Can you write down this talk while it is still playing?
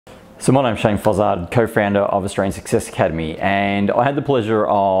So my name's Shane Fozzard, co-founder of Australian Success Academy, and I had the pleasure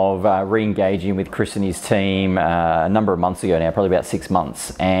of re-engaging with Chris and his team a number of months ago now, probably about 6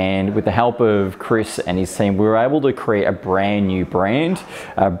 months. And with the help of Chris and his team, we were able to create a brand new brand,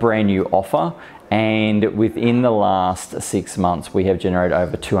 a brand new offer. And within the last 6 months, we have generated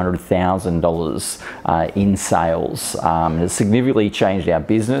over $200,000 in sales. It's significantly changed our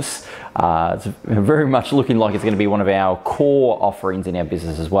business. It's very much looking like it's going to be one of our core offerings in our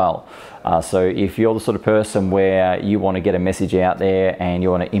business as well. So if you're the sort of person where you want to get a message out there and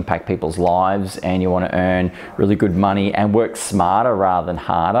you want to impact people's lives and you want to earn really good money and work smarter rather than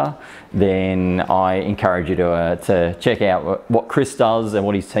harder, then I encourage you to check out what Chris does and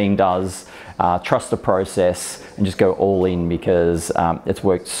what his team does. Trust the process and just go all in, because it's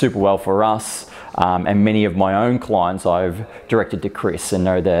worked super well for us. And many of my own clients I've directed to Chris and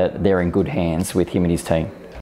know that they're in good hands with him and his team.